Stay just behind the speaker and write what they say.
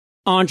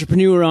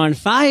Entrepreneur on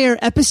Fire,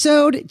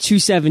 episode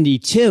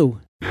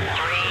 272.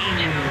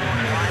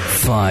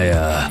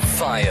 Fire.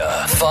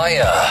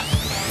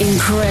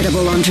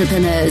 Incredible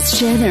entrepreneurs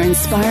share their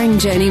inspiring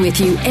journey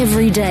with you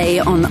every day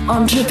on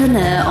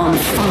Entrepreneur on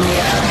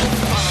Fire.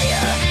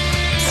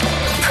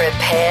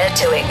 Prepare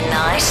to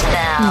ignite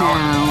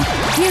now.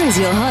 Here is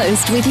your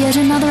host with yet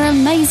another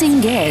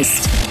amazing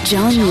guest,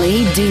 John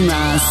Lee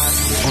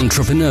Dumas.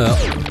 Entrepreneur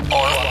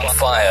on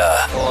Fire.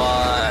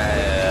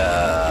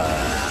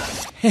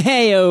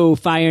 Hey-o,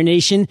 Fire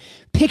Nation.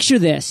 Picture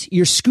this.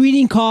 You're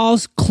screening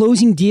calls,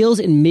 closing deals,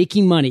 and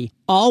making money,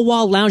 all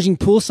while lounging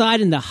poolside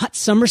in the hot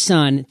summer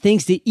sun,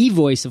 thanks to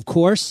eVoice, of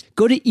course.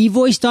 Go to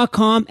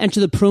eVoice.com, enter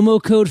the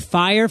promo code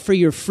FIRE for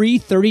your free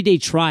 30-day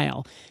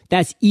trial.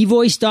 That's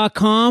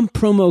eVoice.com,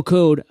 promo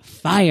code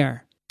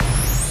FIRE.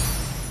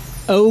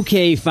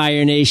 Okay,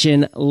 Fire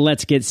Nation,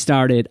 let's get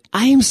started.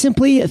 I am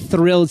simply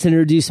thrilled to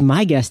introduce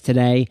my guest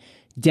today,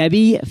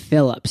 Debbie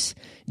Phillips.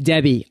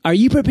 Debbie, are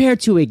you prepared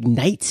to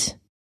ignite?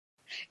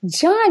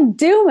 John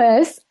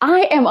Dumas,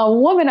 I am a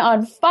woman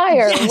on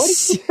fire. Yes. What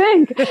do you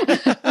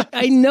think?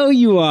 I know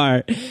you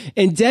are.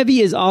 And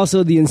Debbie is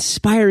also the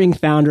inspiring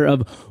founder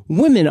of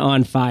Women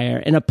on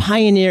Fire and a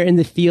pioneer in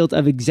the field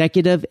of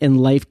executive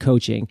and life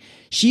coaching.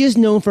 She is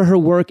known for her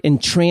work in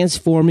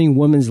transforming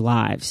women's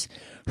lives.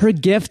 Her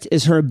gift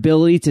is her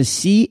ability to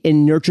see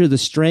and nurture the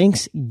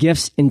strengths,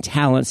 gifts, and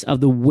talents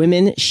of the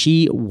women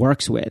she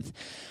works with.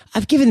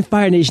 I've given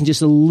Fire Nation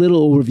just a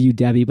little overview,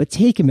 Debbie, but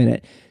take a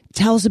minute.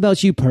 Tell us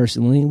about you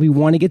personally. We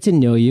want to get to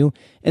know you,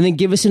 and then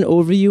give us an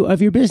overview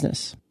of your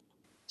business.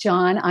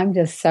 John, I'm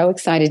just so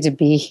excited to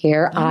be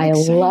here. I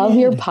love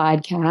your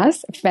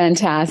podcast.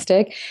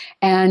 Fantastic.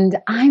 And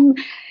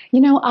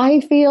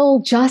I feel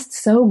just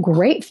so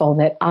grateful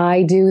that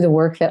I do the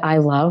work that I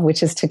love,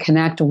 which is to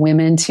connect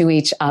women to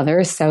each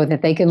other so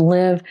that they can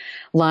live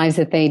lives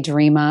that they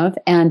dream of.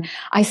 And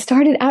I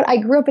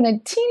grew up in a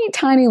teeny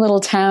tiny little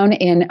town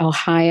in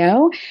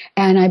Ohio,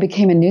 and I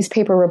became a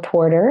newspaper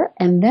reporter.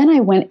 And then I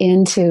went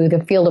into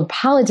the field of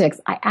politics.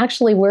 I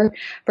actually worked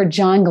for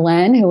John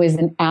Glenn, who is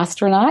an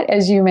astronaut,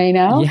 as you may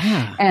know.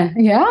 Yeah.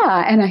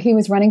 And he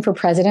was running for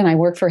president. I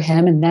worked for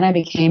him. And then I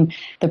became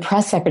the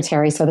press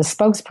secretary, so the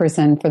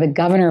spokesperson for the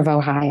governor of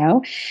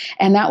Ohio.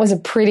 And that was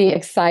pretty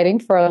exciting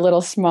for a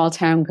little small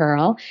town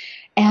girl.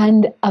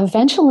 And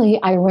eventually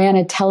I ran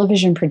a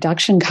television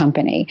production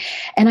company.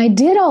 And I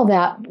did all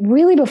that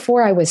really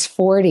before I was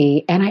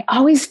 40. And I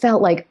always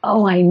felt like,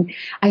 I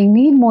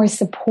need more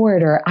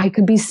support, or I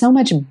could be so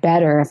much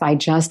better if I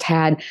just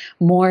had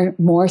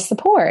more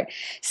support.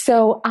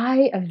 So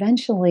I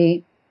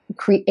eventually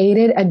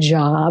created a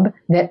job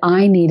that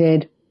I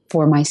needed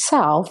for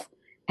myself.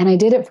 And I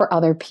did it for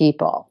other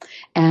people.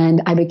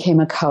 And I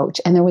became a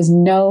coach. And there was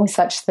no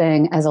such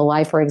thing as a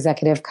life or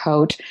executive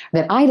coach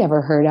that I'd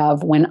ever heard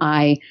of when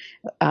I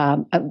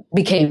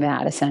became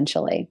that,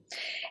 essentially.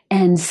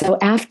 And so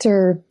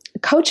after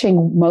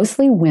coaching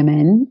mostly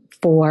women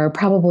for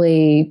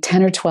probably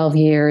 10 or 12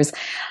 years,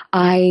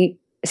 I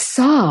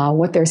saw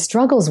what their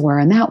struggles were.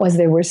 And that was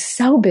they were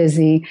so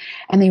busy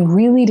and they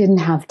really didn't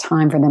have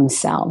time for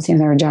themselves. They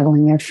were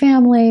juggling their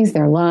families,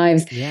 their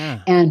lives. Yeah.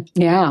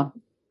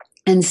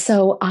 And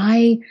so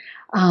I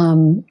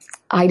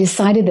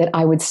decided that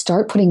I would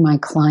start putting my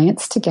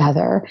clients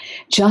together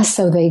just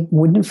so they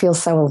wouldn't feel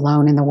so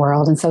alone in the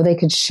world, and so they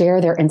could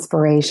share their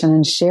inspiration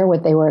and share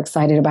what they were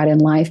excited about in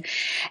life.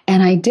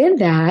 And I did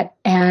that,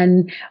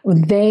 and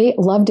they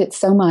loved it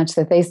so much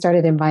that they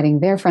started inviting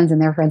their friends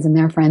and their friends and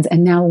their friends.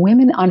 And now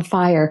Women on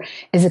Fire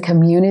is a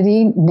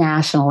community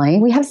nationally.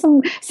 We have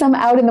some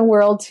out in the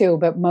world too,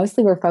 but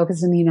mostly we're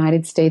focused in the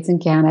United States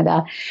and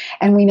Canada.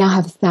 And we now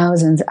have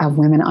thousands of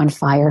women on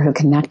fire who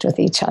connect with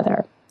each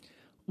other.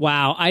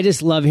 Wow. I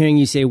just love hearing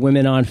you say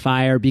Women on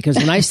Fire, because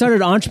when I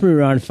started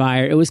Entrepreneur on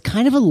Fire, it was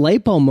kind of a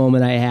light bulb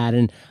moment I had.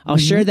 And I'll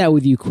share that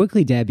with you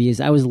quickly, Debbie, is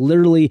I was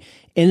literally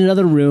in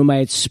another room. I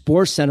had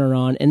Sports Center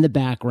on in the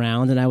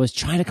background, and I was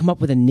trying to come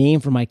up with a name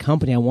for my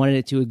company. I wanted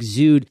it to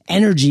exude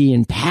energy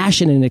and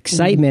passion and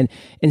excitement.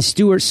 And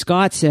Stuart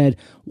Scott said,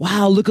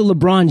 wow, look at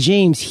LeBron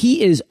James.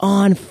 He is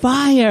on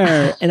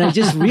fire. And I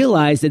just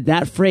realized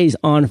that phrase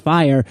on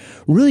fire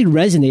really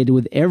resonated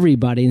with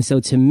everybody. And so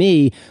to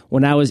me,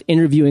 when I was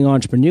interviewing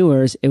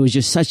entrepreneurs, it was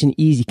just such an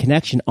easy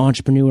connection,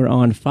 Entrepreneur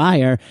on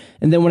Fire.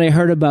 And then when I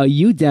heard about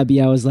you,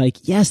 Debbie, I was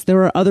like, yes,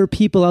 there are other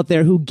people out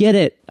there who get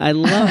it. I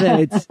love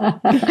it. Well,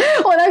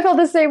 and I felt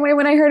the same way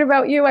when I heard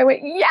about you. I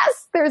went,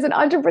 yes, there's an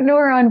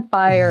entrepreneur on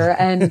fire.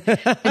 And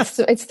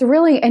it's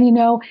thrilling.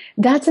 And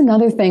that's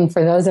another thing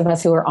for those of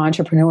us who are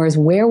entrepreneurs,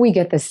 where we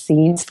get the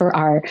seeds for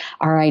our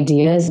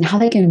ideas and how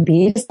they can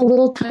be just a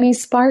little tiny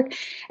spark.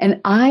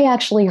 And I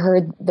actually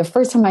heard, the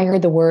first time I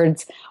heard the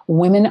words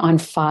Women on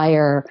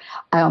Fire,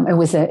 it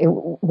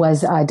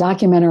was a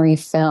documentary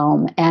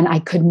film, and I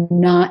could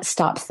not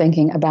stop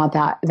thinking about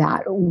that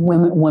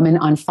women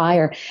on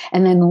fire.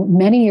 And then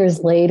many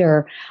years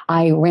later,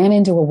 I ran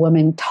into a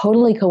woman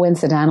totally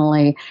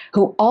coincidentally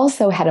who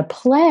also had a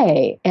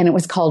play, and it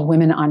was called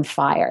Women on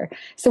Fire.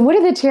 So what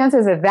are the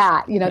chances of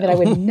that? That I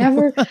would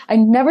I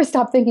never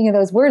stopped thinking of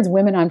those words,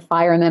 Women on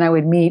Fire, and then I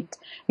would meet,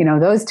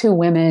 those two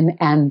women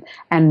and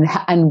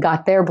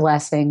got their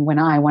blessing when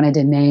I wanted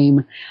to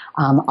name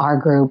our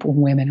group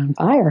Women on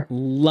Fire.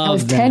 Love that.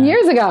 Was 10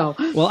 years ago.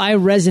 Well, I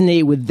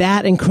resonate with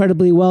that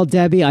incredibly well,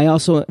 Debbie. I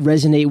also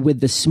resonate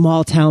with the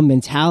small town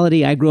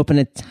mentality. I grew up in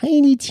a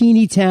tiny,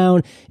 teeny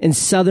town in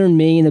southern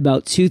Maine,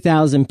 about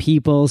 2,000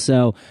 people.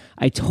 So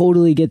I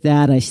totally get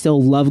that. I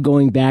still love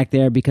going back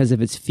there because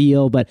of its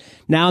feel. But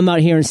now I'm out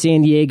here in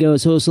San Diego,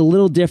 so it's a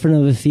little different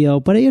of a feel.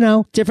 But,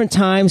 different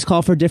times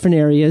call for different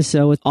areas.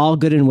 So it's all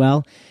good and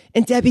well.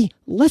 And Debbie,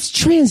 let's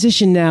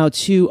transition now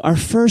to our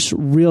first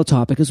real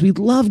topic, because we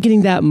love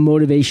getting that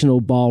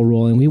motivational ball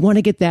rolling. We want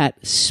to get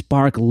that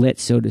spark lit,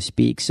 so to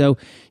speak. So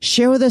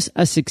share with us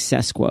a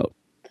success quote.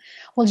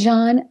 Well,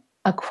 John,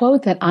 a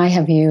quote that I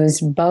have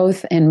used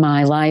both in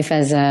my life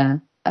as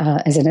a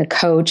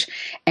coach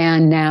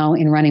and now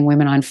in running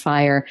Women on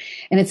Fire.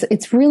 And it's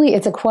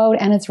a quote,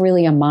 and it's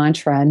really a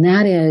mantra. And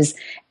that is,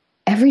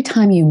 every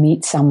time you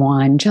meet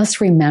someone, just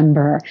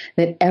remember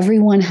that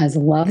everyone has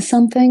loved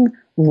something,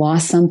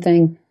 lost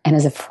something, and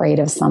is afraid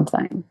of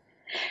something.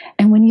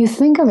 And when you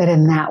think of it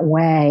in that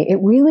way, it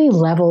really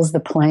levels the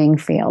playing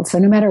field. So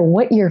no matter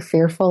what you're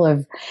fearful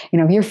of,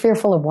 if you're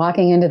fearful of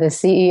walking into the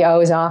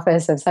CEO's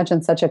office of such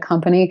and such a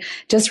company,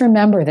 just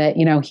remember that,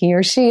 he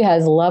or she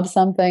has loved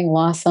something,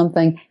 lost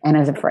something, and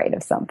is afraid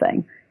of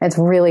something. It's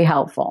really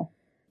helpful.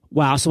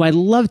 Wow. So I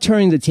love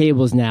turning the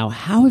tables now.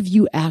 How have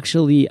you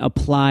actually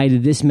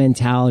applied this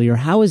mentality, or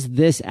how has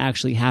this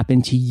actually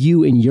happened to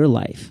you in your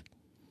life?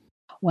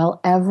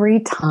 Well, every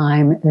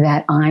time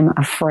that I'm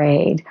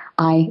afraid,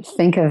 I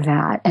think of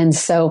that. And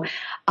so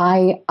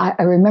I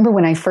remember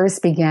when I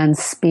first began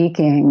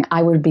speaking,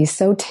 I would be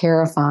so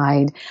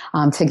terrified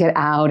to get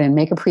out and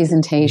make a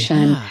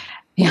presentation.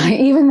 Yeah,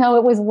 even though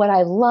it was what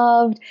I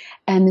loved.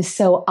 And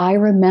so I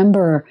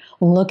remember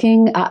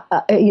looking,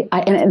 and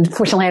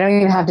unfortunately I don't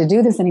even have to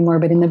do this anymore,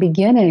 but in the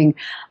beginning,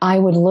 I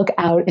would look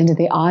out into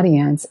the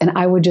audience and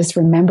I would just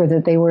remember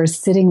that they were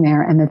sitting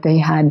there and that they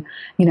had,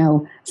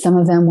 some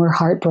of them were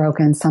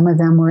heartbroken, some of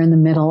them were in the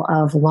middle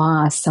of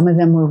loss, some of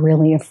them were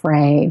really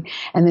afraid,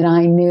 and that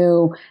I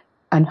knew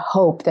and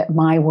hoped that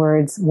my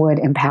words would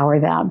empower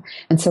them.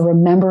 And so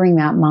remembering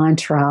that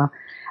mantra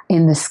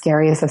in the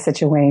scariest of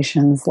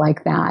situations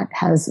like that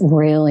has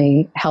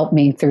really helped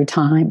me through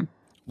time.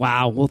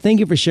 Wow. Well, thank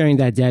you for sharing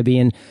that, Debbie.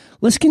 And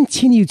let's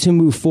continue to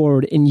move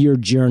forward in your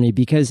journey,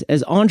 because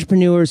as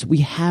entrepreneurs, we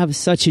have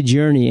such a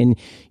journey, and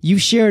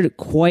you've shared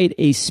quite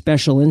a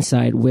special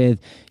insight with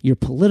your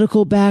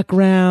political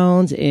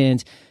background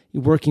and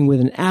working with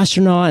an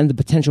astronaut and the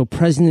potential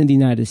president of the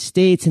United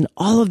States and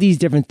all of these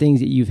different things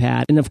that you've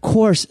had. And of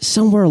course,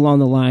 somewhere along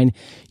the line,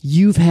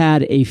 you've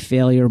had a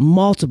failure,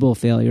 multiple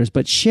failures,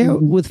 but share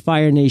with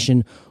Fire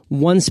Nation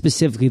one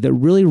specifically that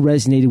really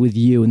resonated with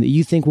you and that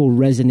you think will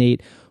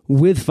resonate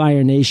with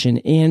Fire Nation.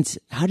 And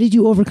how did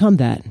you overcome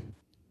that?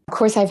 Of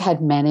course, I've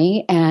had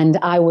many, and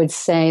I would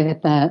say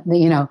that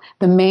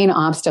the main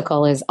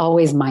obstacle is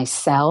always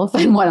myself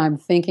and what I'm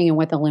thinking and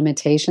what the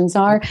limitations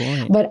are.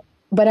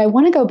 But I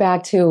want to go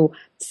back to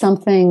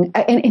something,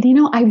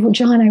 and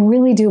John, I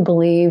really do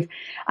believe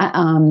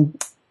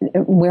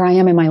where I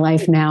am in my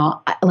life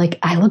now,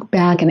 I look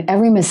back and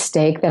every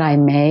mistake that I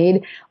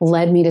made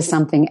led me to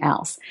something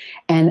else.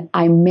 And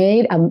I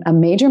made a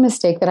major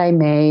mistake that I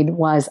made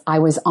was I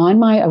was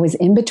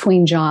in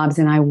between jobs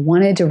and I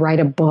wanted to write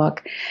a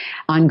book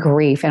on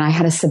grief. And I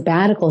had a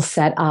sabbatical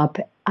set up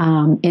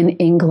in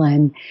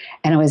England,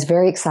 and I was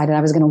very excited.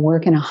 I was going to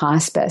work in a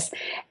hospice,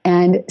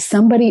 and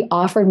somebody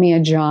offered me a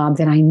job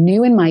that I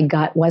knew in my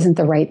gut wasn't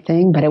the right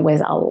thing, but it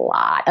was a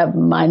lot of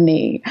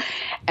money.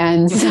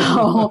 And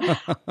so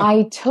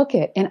I took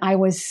it, and I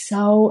was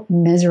so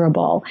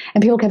miserable.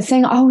 And people kept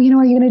saying, "Oh, are you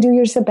going to do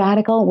your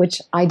sabbatical?"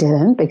 Which I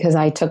didn't, because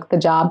I took the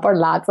job for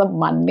lots of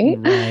money.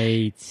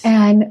 Right.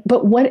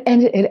 But what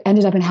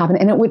ended up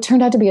happening, and it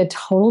turned out to be a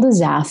total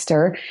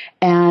disaster.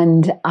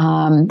 And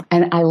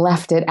I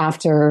left it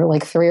after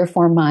like 3 or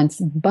 4 months.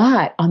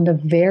 But on the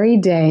very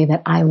day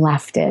that I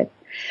left it,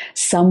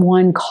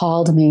 someone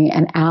called me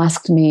and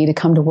asked me to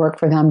come to work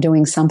for them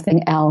doing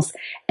something else.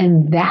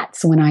 And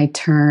that's when I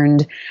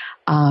turned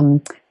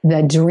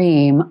the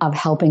dream of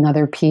helping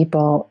other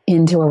people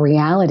into a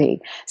reality.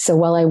 So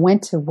while I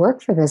went to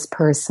work for this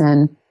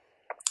person,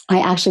 I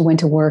actually went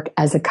to work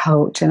as a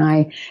coach, and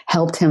I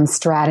helped him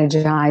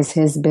strategize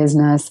his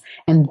business.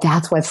 And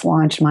that's what's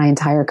launched my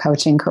entire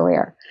coaching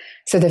career.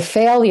 So the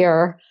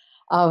failure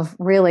of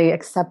really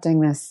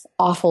accepting this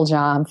awful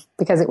job,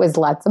 because it was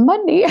lots of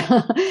money,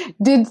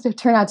 did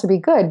turn out to be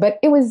good. But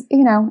it was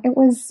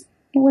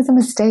a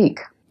mistake.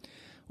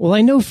 Well,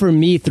 I know for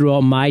me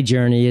throughout my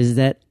journey is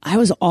that I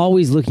was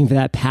always looking for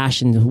that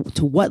passion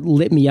to what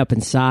lit me up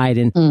inside.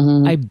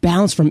 And I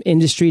bounced from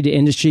industry to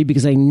industry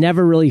because I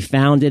never really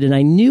found it. And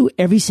I knew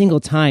every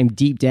single time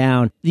deep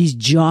down, these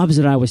jobs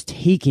that I was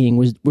taking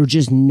were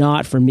just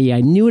not for me.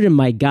 I knew it in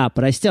my gut,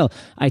 but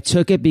I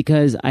took it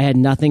because I had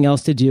nothing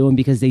else to do and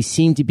because they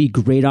seemed to be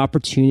great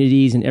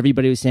opportunities. And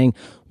everybody was saying,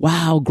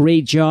 wow,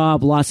 great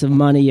job, lots of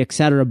money,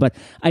 etc. But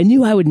I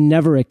knew I would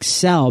never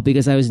excel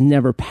because I was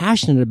never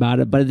passionate about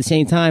it. But at the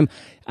same time,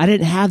 I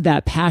didn't have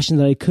that passion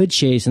that I could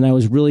chase, and I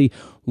was really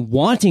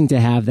wanting to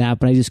have that,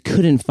 but I just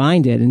couldn't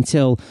find it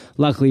until,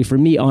 luckily for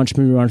me,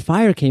 Entrepreneur on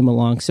Fire came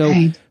along. So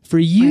for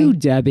you,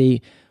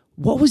 Debbie,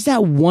 what was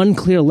that one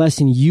clear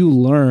lesson you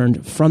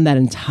learned from that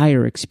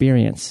entire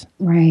experience?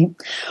 Right.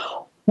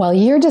 Well,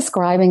 you're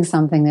describing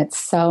something that's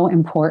so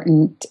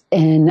important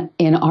in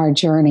our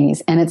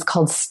journeys, and it's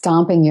called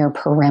stomping your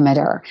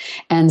perimeter.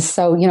 And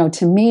so,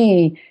 to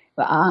me,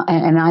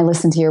 and I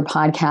listen to your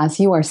podcast,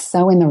 you are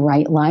so in the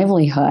right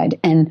livelihood.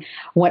 And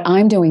what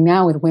I'm doing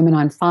now with Women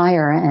on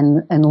Fire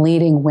and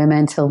leading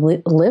women to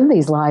live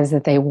these lives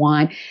that they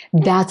want,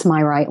 that's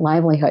my right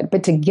livelihood.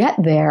 But to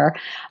get there,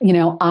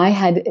 I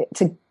had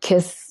to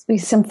kiss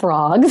some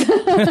frogs,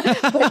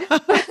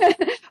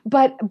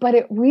 but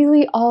it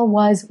really all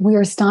was, we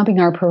were stomping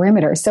our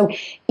perimeter. So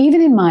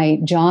even in my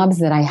jobs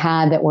that I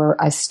had that were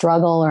a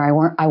struggle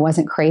or I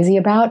wasn't crazy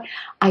about,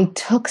 I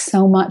took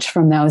so much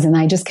from those and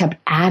I just kept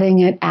adding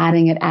it.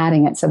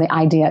 So the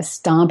idea of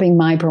stomping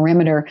my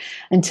perimeter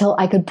until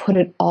I could put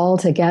it all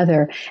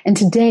together. And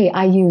today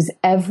I use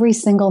every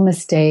single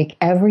mistake,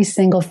 every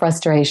single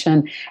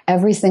frustration,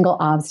 every single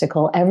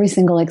obstacle, every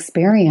single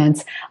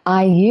experience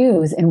I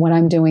use in what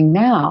I'm doing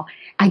now.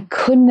 I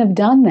couldn't have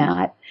done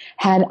that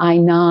had I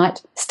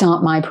not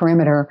stomped my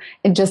perimeter,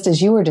 just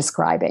as you were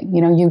describing.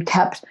 You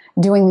kept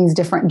doing these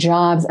different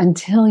jobs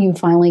until you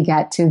finally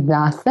get to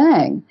the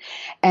thing.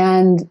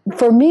 And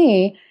for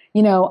me,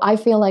 I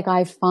feel like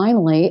I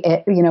finally,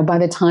 by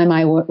the time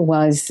I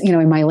was,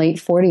 in my late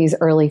 40s,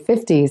 early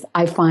 50s,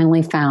 I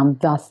finally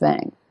found the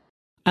thing.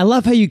 I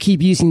love how you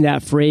keep using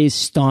that phrase,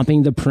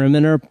 stomping the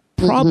perimeter,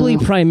 probably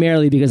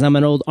primarily because I'm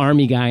an old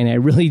Army guy and I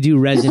really do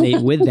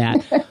resonate with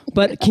that.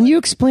 But can you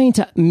explain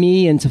to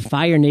me and to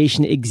Fire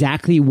Nation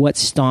exactly what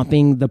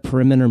stomping the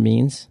perimeter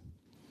means?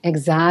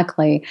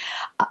 Exactly.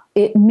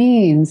 It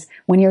means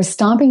when you're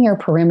stomping your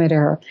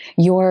perimeter,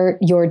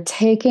 you're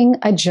taking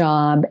a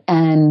job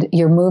and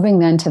you're moving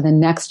then to the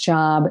next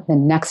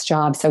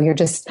job. So you're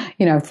just,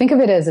 think of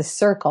it as a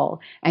circle.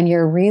 And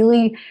you're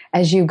really,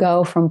 as you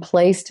go from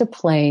place to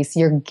place,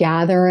 you're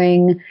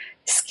gathering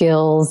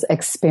skills,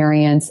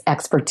 experience,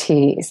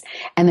 expertise,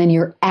 and then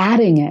you're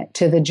adding it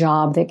to the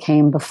job that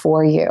came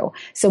before you.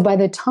 So by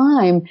the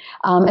time,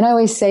 and I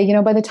always say,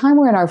 by the time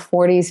we're in our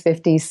 40s,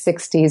 50s,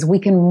 60s, we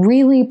can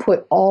really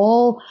put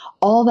all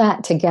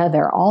that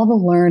together, all the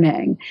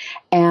learning,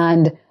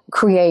 and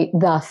create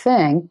the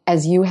thing,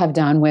 as you have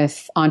done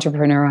with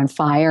Entrepreneur on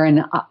Fire,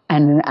 and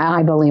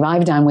I believe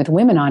I've done with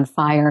Women on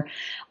Fire.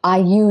 I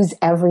use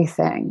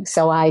everything.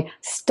 So I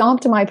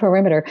stomped my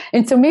perimeter.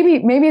 And so maybe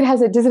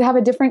does it have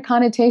a different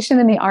connotation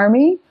in the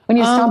Army when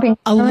you're stomping?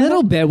 A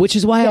little bit, which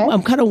is why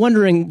I'm kind of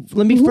wondering,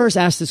 let me first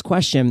ask this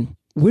question.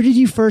 Where did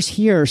you first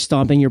hear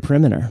stomping your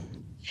perimeter?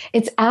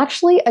 It's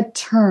actually a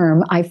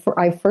term.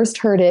 I first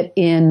heard it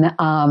in,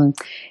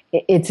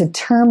 it's a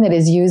term that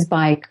is used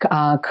by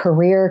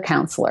career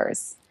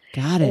counselors.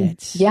 Got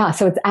it. Yeah.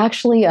 So it's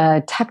actually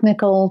a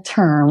technical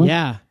term.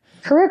 Yeah.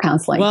 Career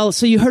counseling. Well,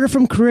 so you heard it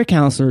from career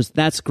counselors.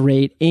 That's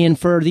great. And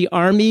for the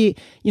Army,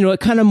 it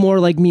kind of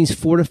more like means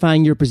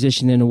fortifying your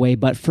position in a way.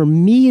 But for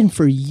me and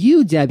for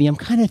you, Debbie, I'm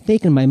kind of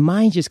thinking, my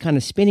mind's just kind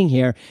of spinning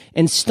here,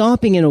 and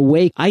stomping in a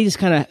way, I just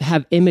kind of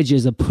have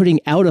images of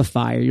putting out a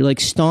fire. You're like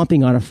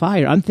stomping on a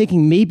fire. I'm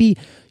thinking maybe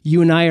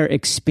you and I are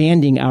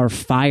expanding our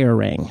fire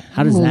ring.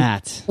 How does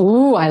that?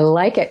 Ooh, I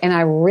like it. And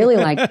I really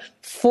like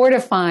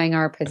fortifying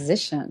our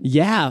position.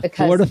 Yeah,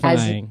 because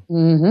fortifying.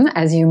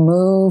 As you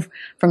move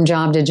from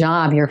job to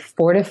job, you're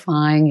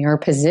fortifying your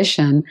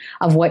position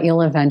of what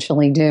you'll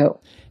eventually do.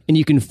 And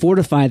you can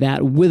fortify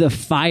that with a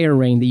fire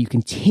ring that you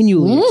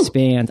continually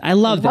expand. I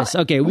love this.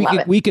 Okay,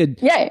 we could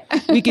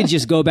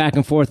just go back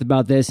and forth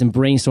about this and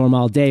brainstorm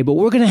all day, but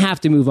we're going to have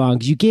to move on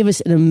because you gave us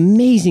an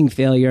amazing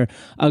failure,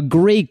 a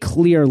great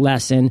clear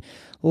lesson.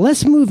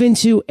 Let's move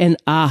into an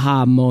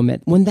aha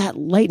moment when that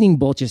lightning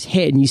bolt just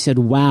hit and you said,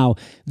 wow,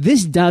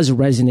 this does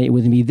resonate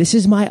with me. This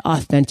is my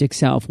authentic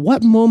self.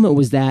 What moment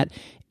was that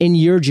in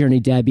your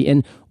journey, Debbie?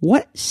 And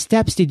what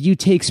steps did you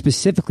take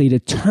specifically to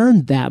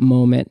turn that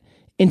moment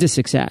into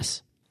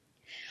success?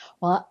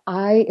 Well,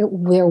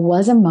 there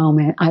was a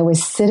moment I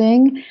was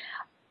sitting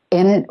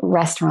in a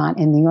restaurant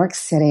in New York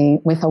City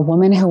with a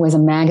woman who was a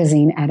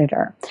magazine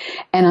editor.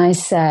 And I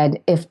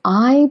said, if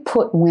I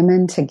put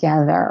women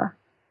together,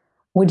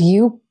 would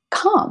you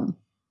come?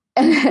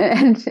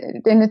 and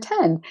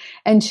attend.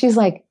 And she's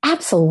like,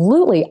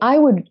 absolutely. I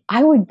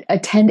would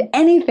attend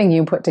anything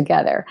you put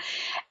together.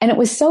 And it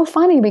was so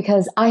funny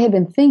because I had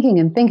been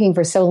thinking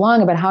for so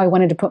long about how I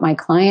wanted to put my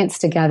clients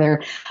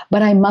together,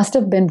 but I must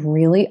have been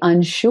really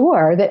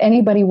unsure that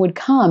anybody would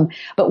come.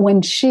 But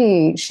when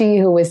she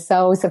who was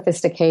so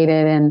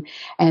sophisticated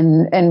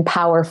and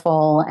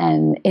powerful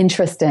and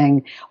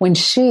interesting, when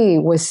she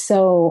was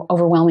so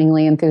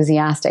overwhelmingly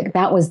enthusiastic,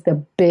 that was the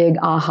big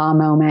aha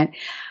moment.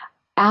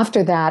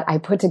 After that, I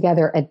put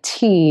together a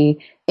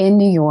tea in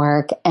New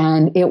York,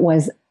 and it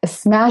was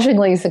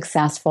smashingly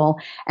successful.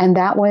 And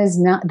that was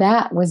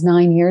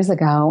 9 years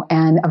ago.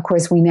 And of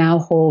course, we now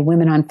hold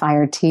Women on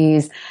Fire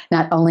teas,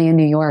 not only in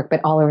New York,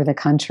 but all over the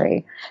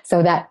country.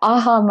 So that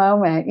aha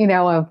moment,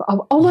 of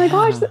oh my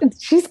gosh,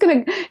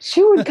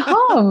 she would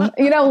come,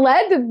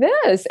 led to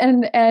this.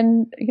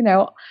 And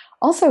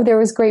also, there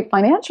was great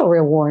financial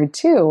reward,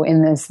 too,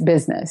 in this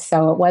business.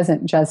 So it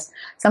wasn't just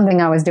something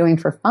I was doing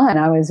for fun.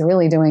 I was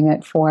really doing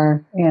it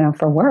for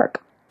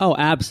work. Oh,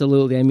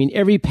 absolutely. I mean,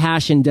 every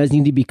passion does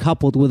need to be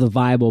coupled with a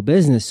viable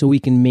business so we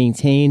can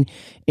maintain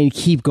and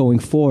keep going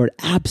forward.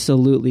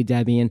 Absolutely,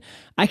 Debbie. And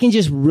I can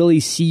just really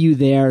see you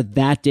there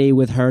that day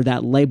with her,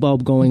 that light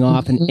bulb going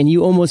off, and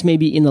you almost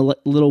maybe in a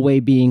little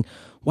way being,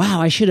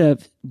 wow, I should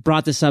have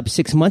brought this up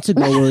 6 months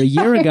ago or a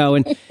year ago.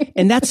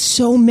 And that's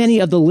so many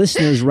of the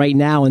listeners right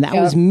now. And that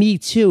was me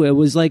too. It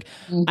was like,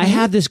 I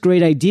have this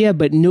great idea,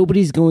 but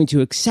nobody's going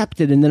to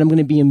accept it. And then I'm going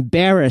to be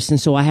embarrassed.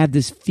 And so I have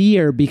this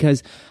fear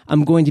because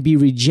I'm going to be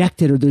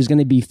rejected or there's going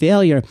to be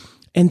failure.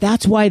 And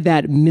that's why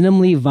that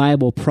minimally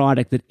viable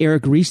product that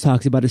Eric Ries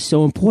talks about is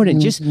so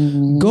important. Just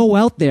go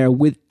out there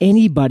with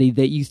anybody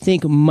that you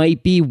think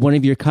might be one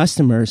of your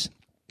customers.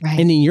 Right.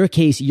 And in your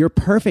case, your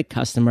perfect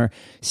customer,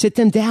 sit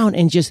them down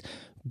and just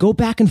go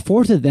back and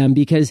forth with them,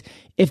 because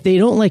if they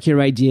don't like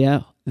your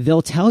idea,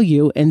 they'll tell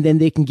you and then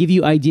they can give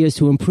you ideas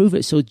to improve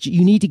it. So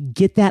you need to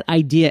get that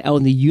idea out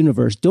in the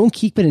universe. Don't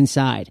keep it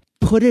inside.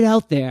 Put it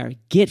out there.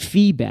 Get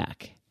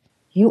feedback.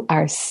 You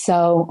are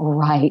so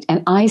right.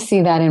 And I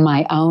see that in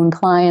my own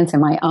clients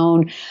and my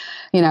own,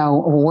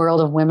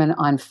 world of Women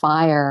on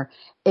Fire.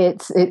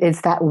 It's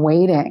that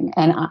waiting,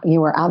 and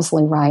you were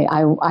absolutely right.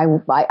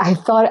 I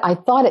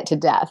thought it to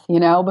death,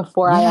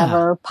 before I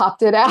ever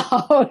popped it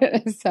out.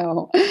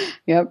 So,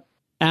 yep,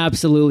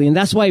 absolutely, and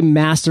that's why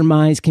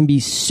masterminds can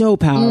be so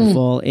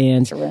powerful.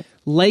 And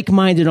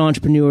like-minded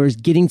entrepreneurs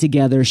getting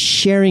together,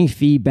 sharing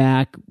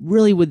feedback,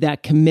 really with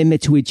that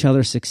commitment to each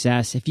other's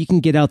success. If you can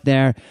get out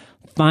there,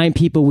 find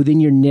people within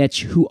your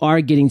niche who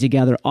are getting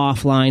together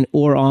offline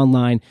or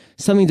online,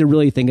 something to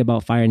really think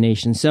about, Fire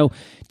Nation. So,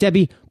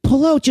 Debbie,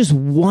 pull out just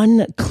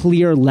one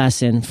clear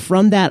lesson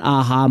from that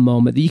aha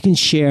moment that you can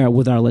share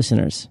with our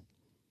listeners.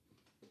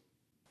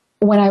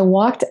 When I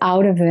walked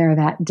out of there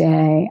that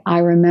day, I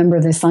remember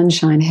the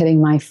sunshine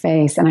hitting my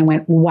face, and I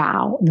went,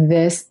 wow,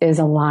 this is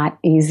a lot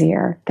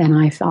easier than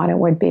I thought it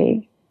would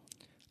be.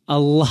 A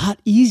lot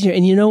easier.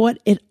 And you know what?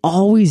 It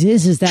always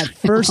is that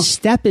first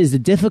step is the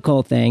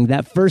difficult thing.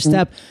 That first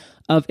step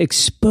of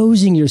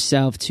exposing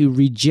yourself to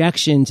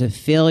rejection, to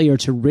failure,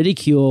 to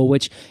ridicule,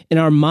 which in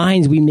our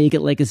minds, we make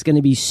it like it's going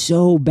to be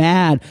so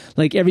bad.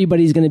 Like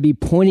everybody's going to be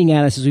pointing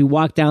at us as we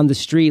walk down the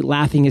street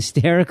laughing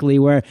hysterically,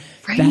 where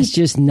that's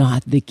just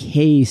not the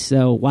case.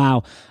 So,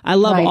 wow. I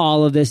love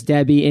all of this,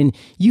 Debbie. And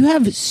you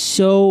have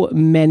so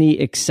many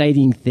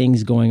exciting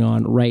things going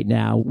on right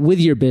now with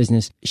your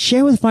business.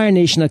 Share with Fire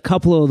Nation a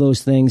couple of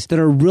those things that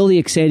are really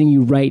exciting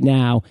you right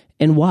now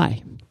and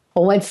why.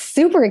 Well, what's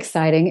super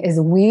exciting is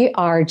we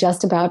are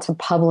just about to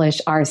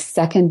publish our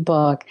second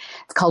book.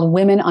 It's called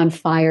Women on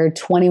Fire,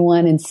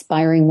 21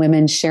 Inspiring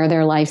Women Share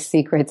Their Life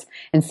Secrets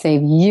and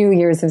Save You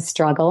Years of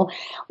Struggle.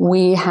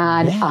 We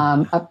had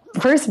a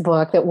first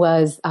book that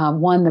was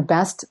won the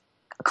best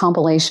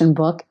compilation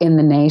book in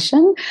the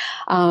nation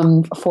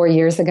 4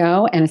 years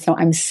ago. And so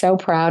I'm so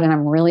proud and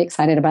I'm really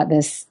excited about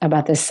this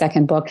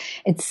second book.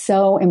 It's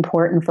so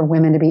important for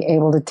women to be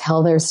able to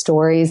tell their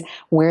stories,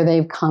 where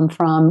they've come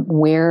from,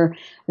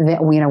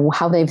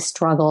 how they've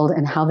struggled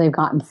and how they've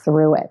gotten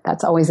through it.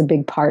 That's always a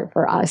big part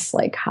for us.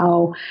 Like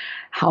how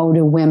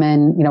do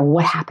women,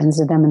 what happens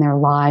to them in their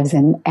lives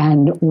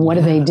and what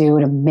do they do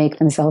to make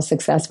themselves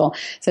successful?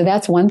 So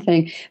that's one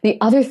thing. The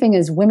other thing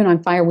is Women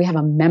on Fire. We have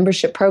a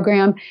membership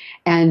program.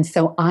 And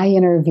so I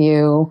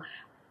interview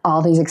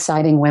all these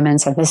exciting women.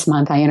 So this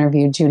month I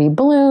interviewed Judy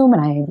Blume,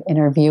 and I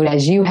interviewed,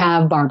 as you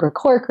have, Barbara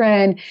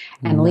Corcoran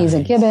and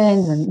Lisa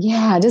Gibbons, and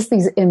just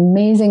these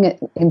amazing,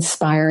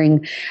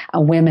 inspiring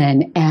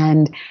women.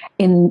 And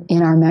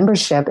in our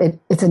membership,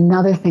 it's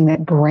another thing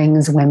that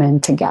brings women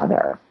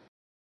together.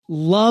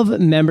 Love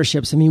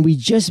memberships. I mean, we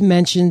just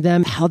mentioned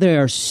them, how they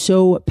are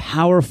so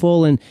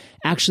powerful. And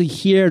actually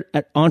here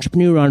at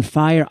Entrepreneur on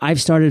Fire,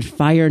 I've started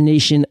Fire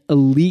Nation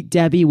Elite,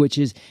 Debbie, which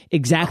is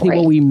exactly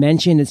what we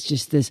mentioned. It's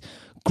just this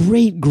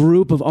great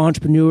group of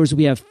entrepreneurs.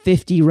 We have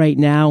 50 right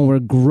now, and we're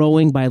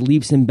growing by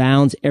leaps and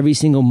bounds every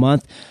single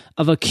month,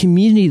 of a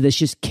community that's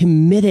just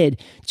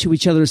committed to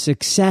each other's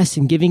success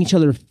and giving each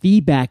other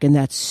feedback. And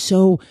that's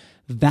so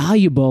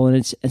valuable, and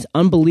it's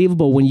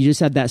unbelievable when you just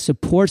have that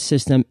support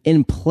system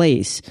in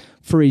place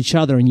for each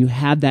other and you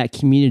have that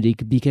community,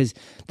 because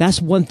that's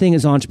one thing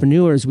as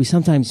entrepreneurs, we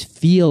sometimes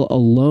feel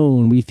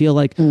alone. We feel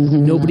like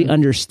nobody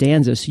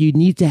understands us. So you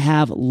need to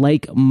have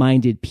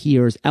like-minded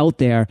peers out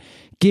there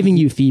giving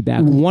you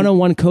feedback.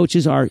 One-on-one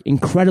coaches are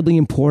incredibly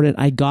important.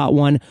 I got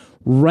one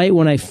right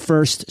when I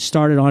first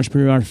started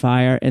Entrepreneur on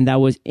Fire, and that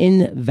was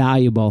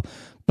invaluable.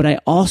 But I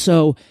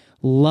also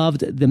loved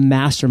the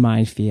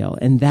mastermind feel,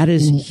 and that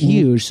is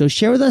huge. So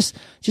share with us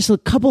just a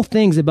couple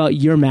things about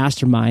your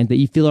mastermind that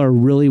you feel are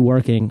really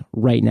working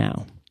right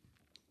now.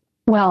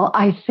 Well,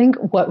 I think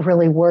what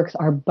really works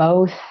are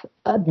both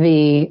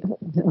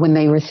when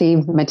they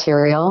receive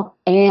material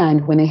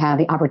and when they have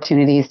the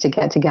opportunities to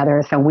get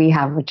together. So we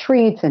have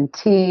retreats and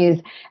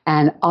teas,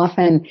 and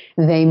often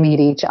they meet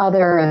each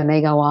other and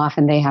they go off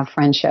and they have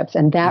friendships,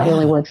 and that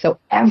really works. So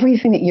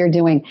everything that you're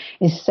doing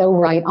is so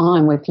right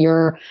on with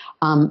your,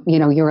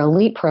 your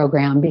elite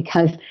program,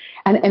 because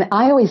and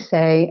I always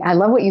say, I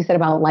love what you said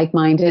about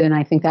like-minded, and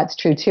I think that's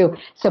true too.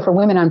 So for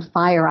Women on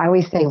Fire, I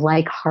always say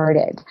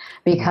like-hearted,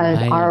 because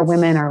our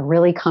women are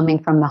really coming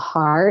from the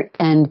heart,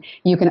 and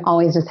you can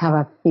always just have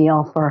a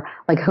feel for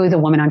like who's a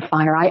woman on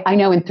fire. I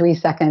know in 3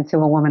 seconds who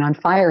a woman on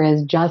fire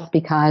is, just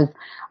because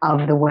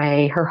of the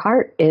way her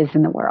heart is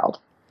in the world.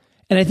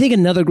 And I think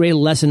another great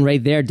lesson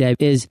right there, Deb,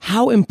 is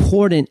how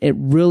important it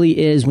really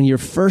is when you're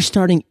first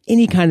starting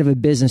any kind of a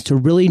business to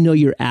really know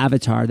your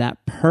avatar,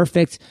 that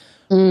perfect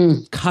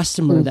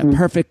customer, that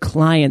perfect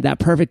client, that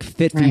perfect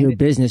fit for your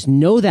business.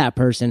 Know that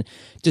person,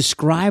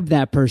 describe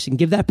that person,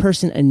 give that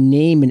person a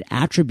name and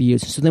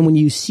attributes. So then when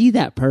you see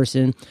that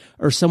person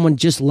or someone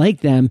just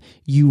like them,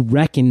 you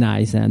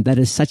recognize them. That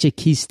is such a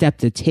key step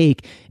to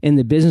take in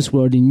the business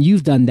world. And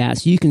you've done that.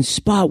 So you can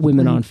spot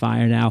Women on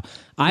Fire now.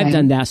 I've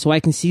done that. So I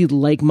can see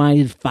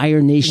like-minded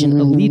Fire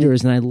Nation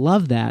leaders. And I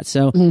love that.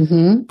 So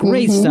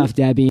great stuff,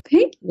 Debbie.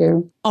 Thank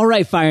you. All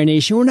right, Fire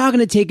Nation, we're now going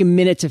to take a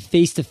minute to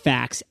face the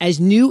facts. As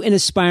new and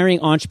aspiring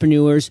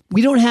entrepreneurs,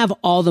 we don't have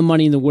all the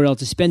money in the world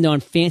to spend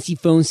on fancy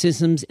phone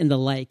systems and the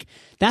like.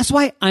 That's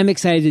why I'm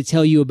excited to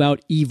tell you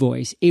about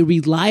eVoice, a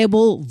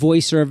reliable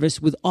voice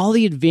service with all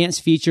the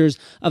advanced features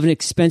of an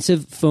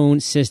expensive phone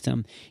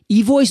system.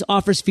 eVoice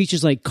offers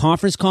features like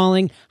conference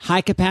calling,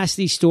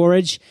 high-capacity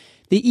storage.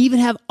 They even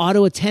have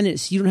auto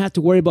attendance, so you don't have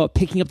to worry about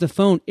picking up the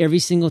phone every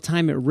single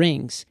time it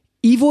rings.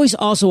 eVoice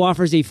also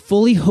offers a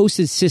fully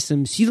hosted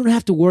system, so you don't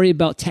have to worry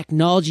about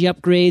technology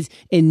upgrades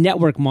and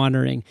network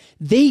monitoring.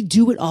 They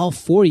do it all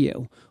for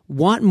you.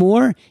 Want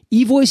more?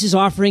 eVoice is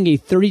offering a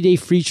 30-day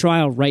free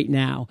trial right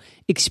now.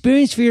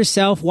 Experience for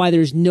yourself why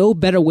there's no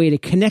better way to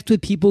connect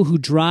with people who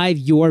drive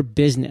your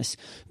business.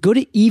 Go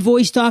to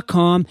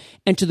evoice.com,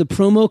 enter the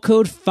promo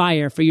code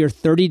FIRE for your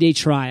 30-day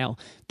trial.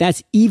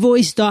 That's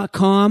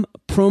evoice.com,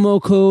 promo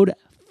code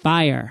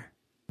FIRE.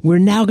 We're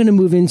now going to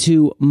move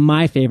into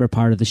my favorite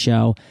part of the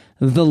show,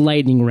 the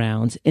lightning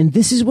round. And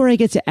this is where I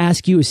get to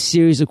ask you a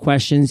series of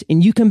questions,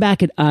 and you come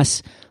back at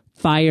us,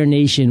 Fire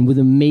Nation, with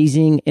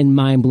amazing and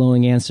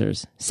mind-blowing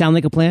answers. Sound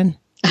like a plan?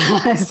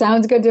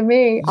 Sounds good to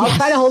me. I'll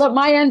try to hold up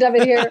my end of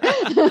it here.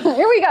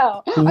 Here we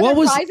go.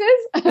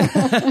 Prizes?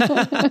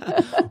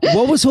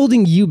 What was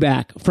holding you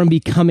back from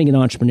becoming an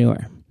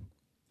entrepreneur?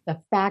 The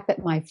fact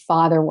that my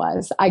father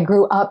was. I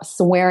grew up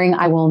swearing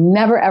I will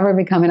never, ever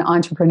become an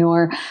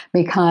entrepreneur,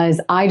 because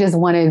I just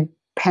wanted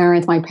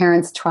my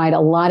parents tried a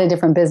lot of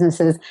different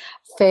businesses,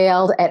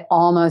 failed at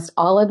almost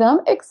all of them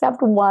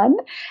except one.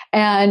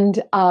 And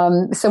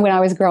so when I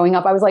was growing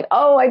up, I was like,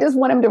 oh, I just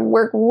want him to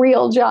work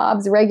real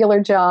jobs,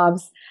 regular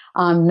jobs,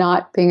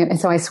 not being. And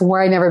so I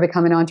swore I'd never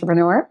become an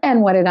entrepreneur.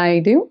 And what did I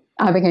do?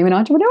 I became an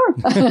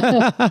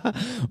entrepreneur.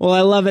 Well,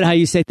 I love it how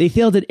you say they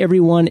failed at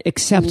everyone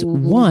except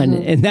one.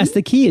 And that's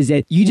the key, is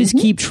that you just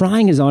keep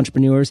trying as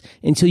entrepreneurs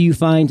until you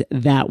find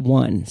that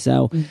one.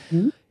 So,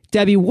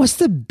 Debbie, what's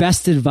the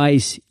best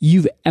advice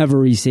you've ever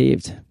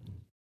received?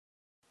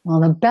 Well,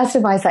 the best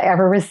advice I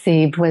ever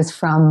received was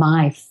from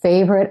my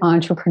favorite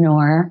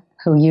entrepreneur,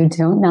 who you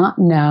do not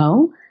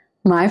know,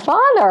 my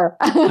father.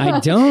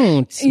 I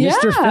don't.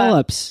 Mr.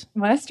 Phillips.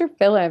 Mr.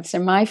 Phillips.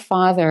 And my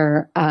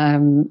father,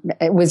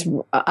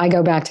 I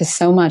go back to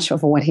so much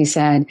of what he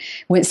said.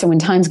 So when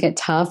times get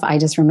tough, I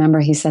just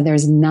remember he said,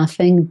 there's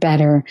nothing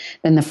better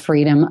than the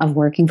freedom of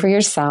working for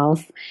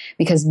yourself,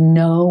 because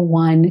no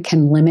one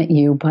can limit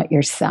you but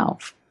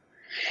yourself.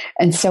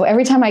 And so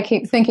every time I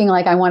keep thinking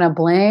like I want to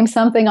blame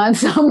something on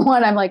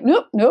someone, I'm like,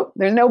 nope,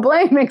 there's no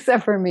blame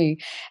except for me.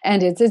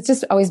 And it's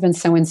just always been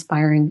so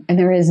inspiring. And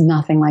there is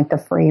nothing like the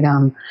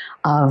freedom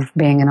of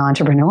being an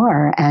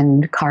entrepreneur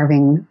and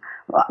carving,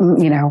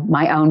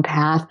 my own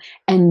path.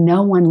 And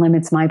no one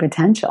limits my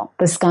potential.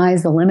 The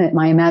sky's the limit.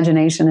 My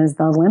imagination is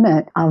the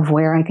limit of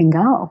where I can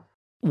go.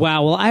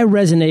 Wow. Well, I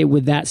resonate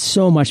with that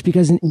so much,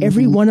 because in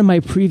every one of my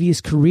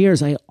previous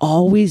careers, I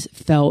always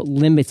felt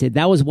limited.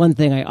 That was one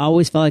thing. I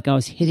always felt like I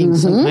was hitting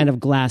some kind of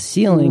glass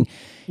ceiling.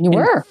 You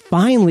were.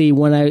 Finally,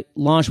 when I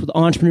launched with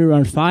Entrepreneur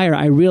on Fire,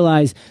 I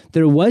realized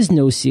there was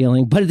no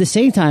ceiling. But at the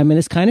same time, and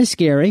it's kind of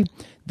scary,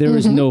 there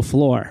is no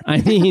floor.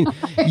 I mean,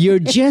 you're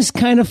just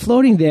kind of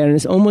floating there, and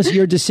it's almost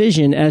your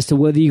decision as to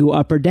whether you go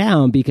up or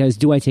down, because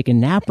do I take a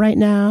nap right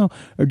now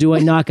or do I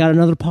knock out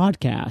another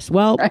podcast?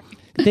 Well,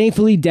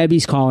 thankfully,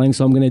 Debbie's calling,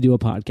 so I'm going to do a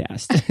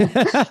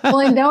podcast. Well,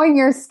 in knowing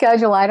your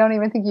schedule, I don't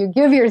even think you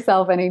give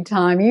yourself any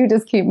time. You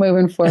just keep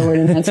moving forward,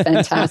 and that's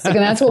fantastic.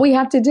 And that's what we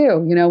have to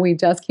do. You know, we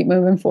just keep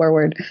moving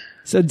forward.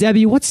 So,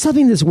 Debbie, what's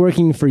something that's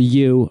working for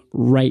you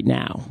right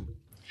now?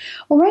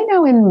 Well, right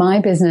now in my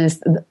business,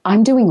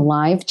 I'm doing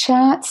live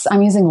chats.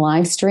 I'm using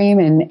live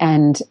stream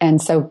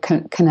and so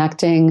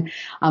connecting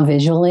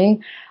visually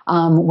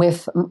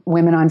with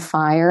Women on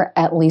Fire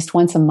at least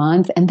once a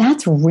month. And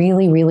that's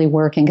really, really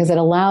working because it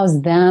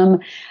allows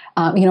them,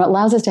 it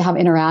allows us to have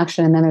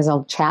interaction. And then there's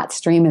a chat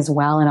stream as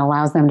well and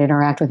allows them to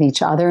interact with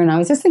each other. And I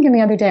was just thinking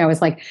the other day, I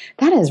was like,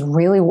 that is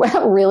really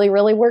well, really,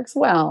 really works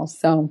well.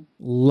 So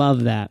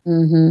love that.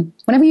 Mm-hmm.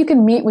 Whenever you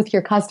can meet with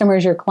your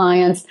customers, your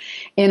clients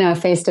in a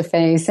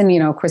face-to-face,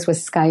 and, of course, with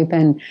Skype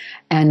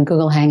and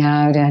Google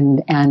Hangout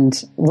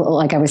and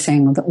like I was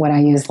saying, what I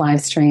use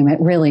live stream,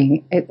 it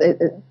really,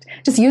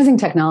 just using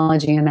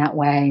technology in that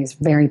way is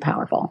very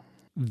powerful.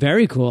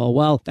 Very cool.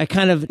 Well, that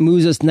kind of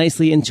moves us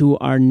nicely into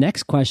our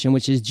next question,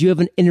 which is, do you have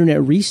an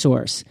internet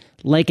resource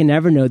like an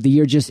Evernote that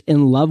you're just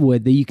in love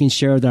with that you can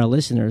share with our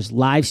listeners?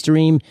 Live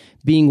stream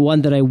being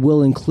one that I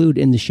will include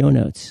in the show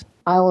notes.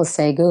 I will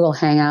say Google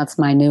Hangouts,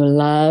 my new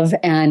love.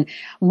 And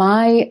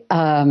my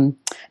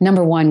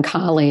number one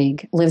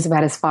colleague lives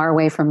about as far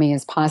away from me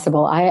as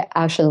possible. I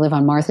actually live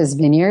on Martha's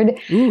Vineyard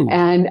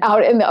and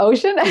out in the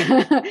ocean.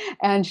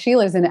 And she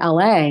lives in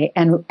LA.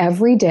 And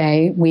every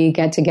day we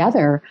get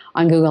together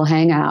on Google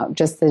Hangout,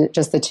 just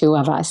the two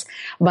of us.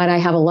 But I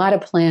have a lot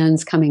of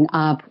plans coming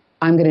up.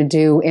 I'm going to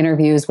do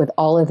interviews with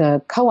all of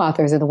the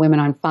co-authors of the Women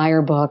on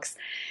Fire books.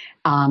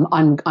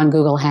 On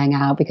Google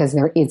Hangout because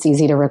it's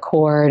easy to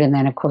record, and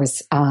then of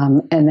course,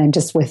 and then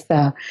just with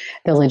the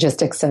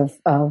logistics of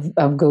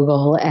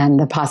Google and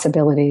the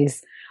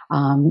possibilities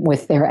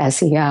with their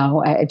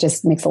SEO, it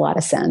just makes a lot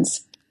of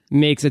sense.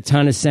 Makes a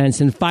ton of sense.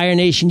 And Fire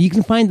Nation, you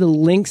can find the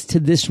links to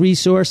this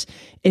resource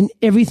and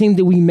everything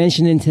that we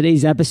mentioned in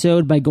today's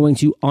episode by going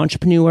to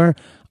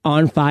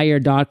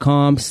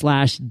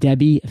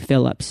entrepreneuronfire.com/Debbie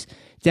Phillips.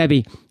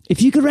 Debbie,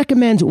 if you could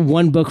recommend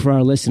one book for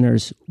our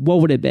listeners, what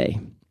would it be?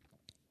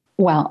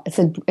 Well,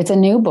 it's a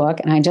new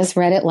book, and I just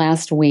read it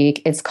last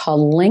week. It's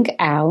called Link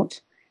Out: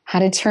 How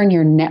to Turn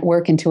Your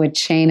Network into a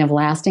Chain of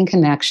Lasting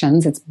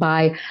Connections. It's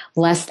by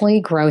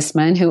Leslie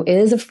Grossman, who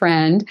is a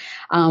friend,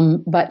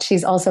 but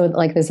she's also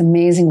like this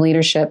amazing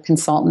leadership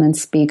consultant and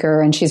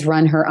speaker, and she's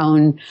run her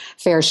own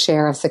fair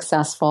share of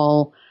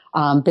successful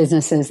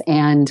businesses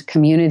and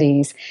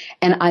communities.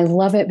 And I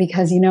love it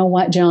because you know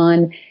what,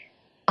 John?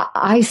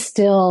 I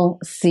still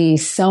see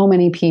so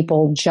many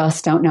people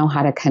just don't know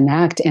how to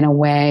connect in a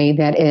way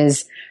that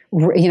is,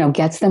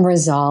 gets them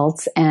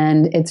results,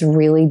 and it's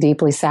really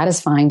deeply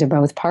satisfying to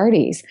both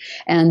parties.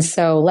 And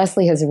so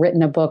Leslie has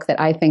written a book that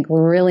I think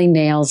really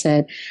nails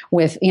it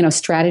with,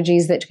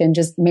 strategies that can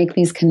just make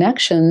these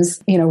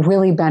connections,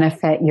 really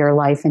benefit your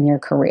life and your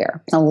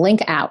career. So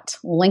Link Out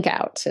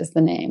is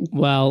the name.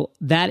 Well,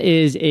 that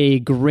is a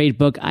great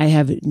book. I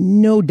have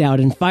no doubt.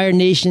 And Fire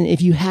Nation,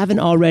 if you haven't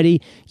already,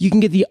 you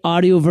can get the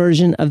audio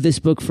version of this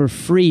book for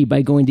free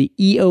by going to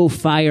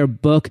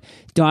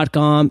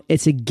eofirebook.com.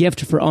 It's a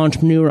gift for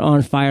Entrepreneur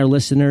on Fire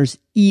listeners,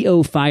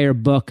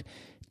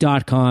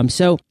 eofirebook.com.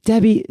 So,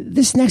 Debbie,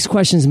 this next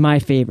question is my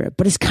favorite,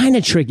 but it's kind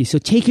of tricky. So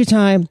take your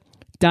time,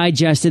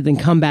 digest it, then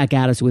come back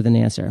at us with an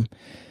answer.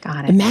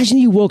 Got it. Imagine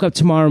you woke up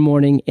tomorrow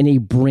morning in a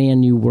brand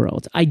new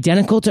world,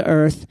 identical to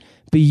Earth,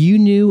 but you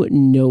knew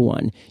no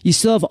one. You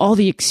still have all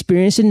the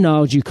experience and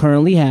knowledge you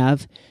currently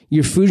have.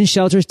 Your food and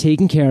shelter is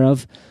taken care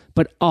of,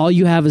 but all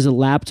you have is a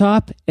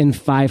laptop and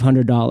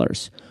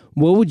 $500.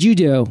 What would you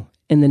do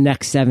in the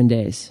next 7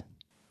 days?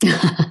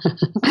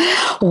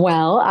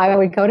 Well, I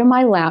would go to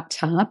my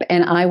laptop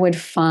and I would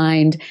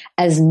find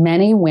as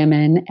many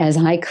women as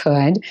I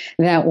could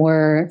that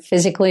were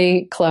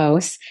physically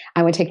close.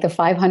 I would take the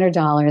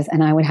 $500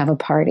 and I would have a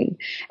party.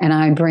 And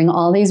I would bring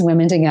all these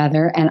women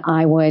together and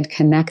I would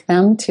connect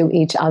them to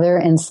each other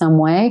in some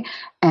way.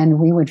 And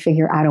we would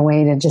figure out a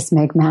way to just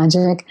make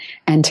magic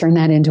and turn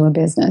that into a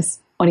business.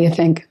 What do you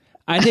think?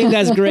 I think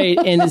that's great.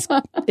 And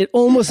it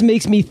almost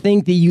makes me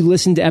think that you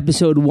listened to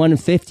episode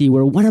 150,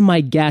 where one of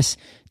my guests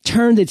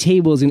turned the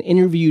tables and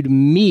interviewed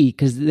me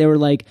because they were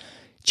like,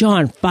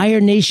 John, Fire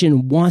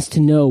Nation wants to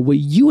know what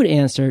you would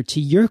answer to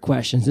your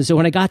questions. And so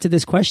when I got to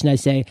this question, I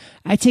say,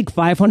 I take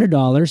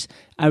 $500.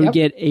 I would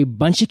get a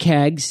bunch of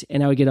kegs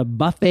and I would get a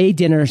buffet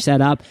dinner set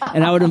up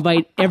and I would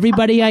invite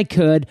everybody I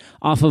could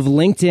off of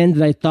LinkedIn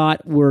that I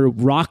thought were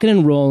rocking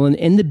and rolling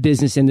in the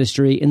business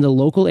industry in the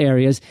local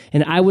areas.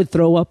 And I would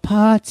throw a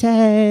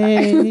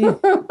party.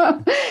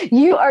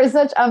 You are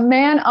such a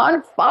man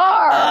on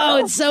fire. Oh,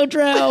 it's so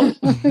true.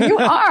 You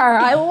are.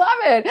 I love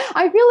it.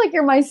 I feel like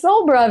you're my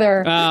soul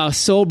brother. Oh,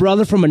 soul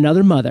brother from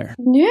another mother.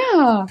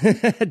 Yeah.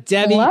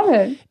 Debbie, I love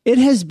it. It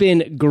has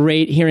been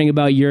great hearing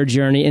about your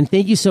journey. And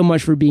thank you so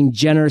much for being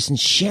just generous in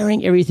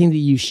sharing everything that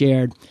you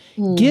shared.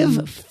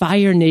 Give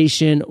Fire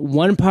Nation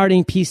one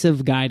parting piece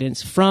of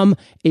guidance from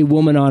a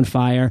woman on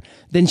fire,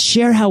 then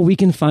share how we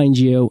can find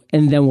you,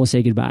 and then we'll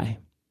say goodbye.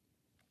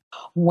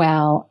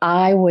 Well,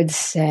 I would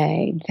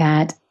say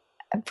that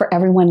for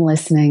everyone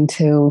listening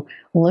to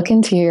look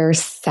into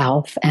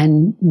yourself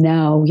and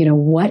know,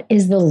 what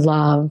is the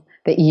love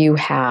that you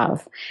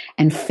have,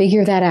 and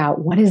figure that out.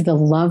 What is the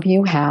love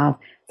you have?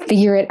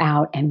 Figure it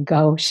out and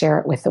go share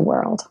it with the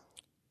world.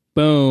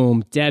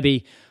 Boom,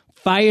 Debbie.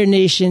 Fire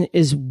Nation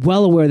is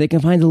well aware they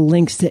can find the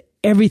links to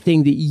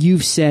everything that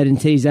you've said in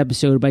today's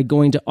episode by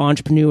going to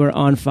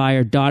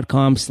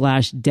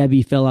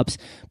entrepreneuronfire.com/Debbie Phillips.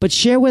 But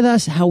share with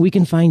us how we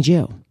can find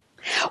you.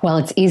 Well,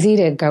 it's easy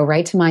to go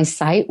right to my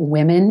site,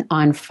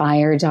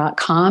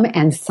 womenonfire.com,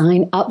 and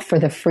sign up for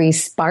the free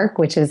Spark,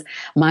 which is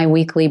my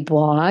weekly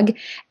blog.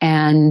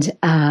 And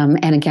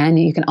again,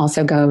 you can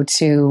also go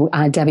to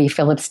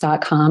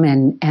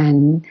debbiephillips.com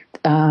and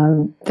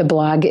the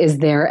blog is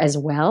there as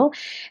well.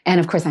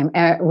 And of course,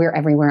 we're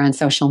everywhere on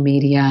social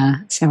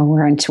media. So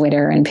we're on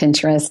Twitter and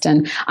Pinterest,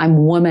 and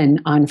I'm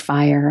Woman on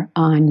Fire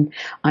on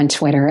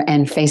Twitter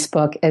and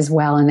Facebook as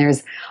well. And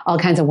there's all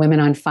kinds of Women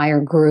on Fire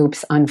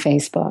groups on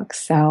Facebook.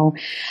 So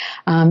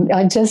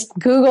just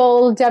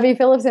Google Debbie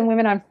Phillips and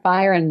Women on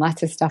Fire, and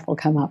lots of stuff will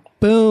come up.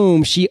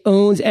 Boom. She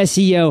owns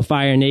SEO,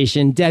 Fire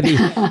Nation. Debbie,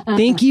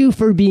 thank you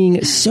for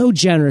being so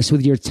generous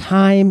with your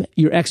time,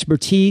 your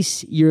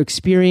expertise, your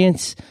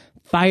experience.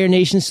 Fire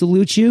Nation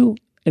salutes you,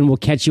 and we'll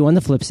catch you on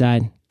the flip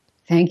side.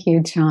 Thank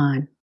you,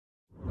 John.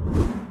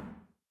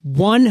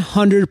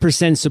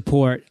 100%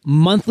 support,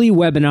 monthly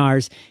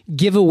webinars,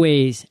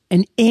 giveaways,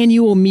 an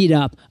annual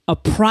meetup, a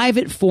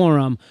private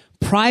forum,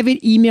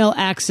 private email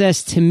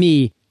access to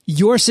me,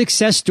 your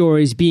success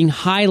stories being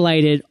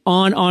highlighted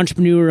on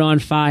Entrepreneur on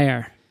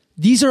Fire.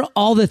 These are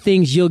all the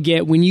things you'll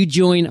get when you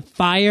join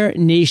Fire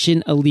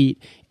Nation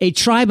Elite, a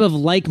tribe of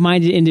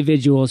like-minded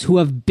individuals who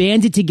have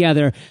banded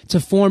together to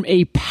form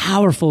a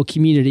powerful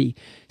community.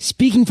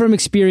 Speaking from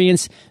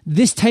experience,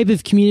 this type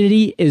of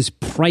community is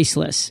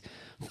priceless.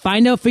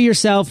 Find out for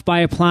yourself by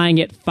applying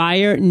at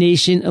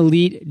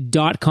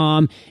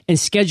firenationelite.com and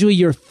schedule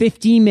your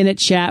 15-minute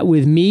chat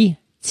with me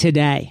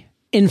today.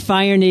 In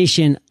Fire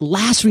Nation,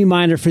 last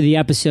reminder for the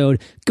episode,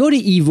 go to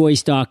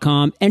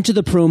evoice.com, enter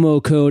the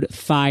promo code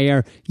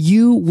FIRE.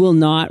 You will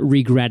not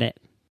regret it.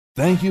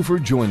 Thank you for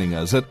joining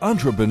us at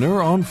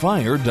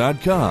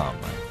EntrepreneuronFire.com,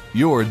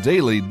 your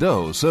daily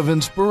dose of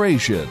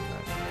inspiration.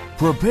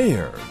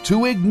 Prepare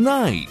to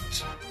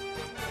ignite.